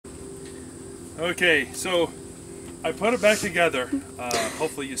Okay, so I put it back together.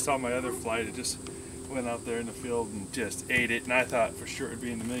 Hopefully you saw my other flight. It just went out there in the field and just ate it, and I thought for sure it'd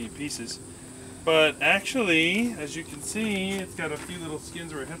be in a million pieces. But actually, as you can see, it's got a few little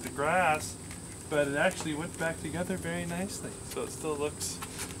skins where it hit the grass, but it actually went back together very nicely. So it still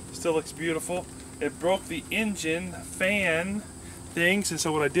looks beautiful. It broke the engine fan things, and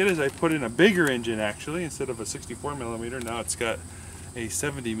so what I did is I put in a bigger engine actually. Instead of a 64 millimeter, now it's got a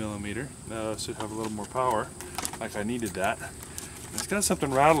 70 millimeter. Should have a little more power, like I needed that. And it's got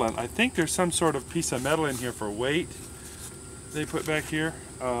something rattling. I think there's some sort of piece of metal in here for weight they put back here.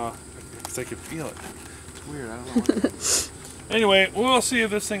 Because I can feel it. It's weird, I don't know what. Anyway, we'll see if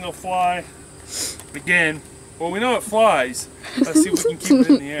this thing will fly again. Well, we know it flies. Let's see if we can keep it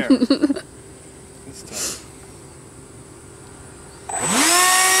in the air this time.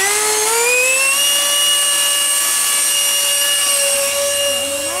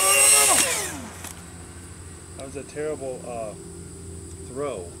 That was a terrible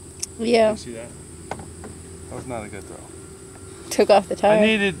throw. Yeah. You see that? That was not a good throw. Took off the tire. I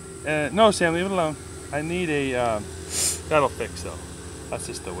needed, no Sam, leave it alone. I need a, that'll fix though. That's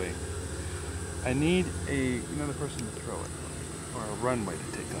just the wing. I need another person to throw it, or a runway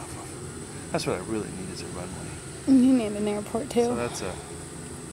to take off of. That's what I really need, is a runway. You need an airport too. So that's a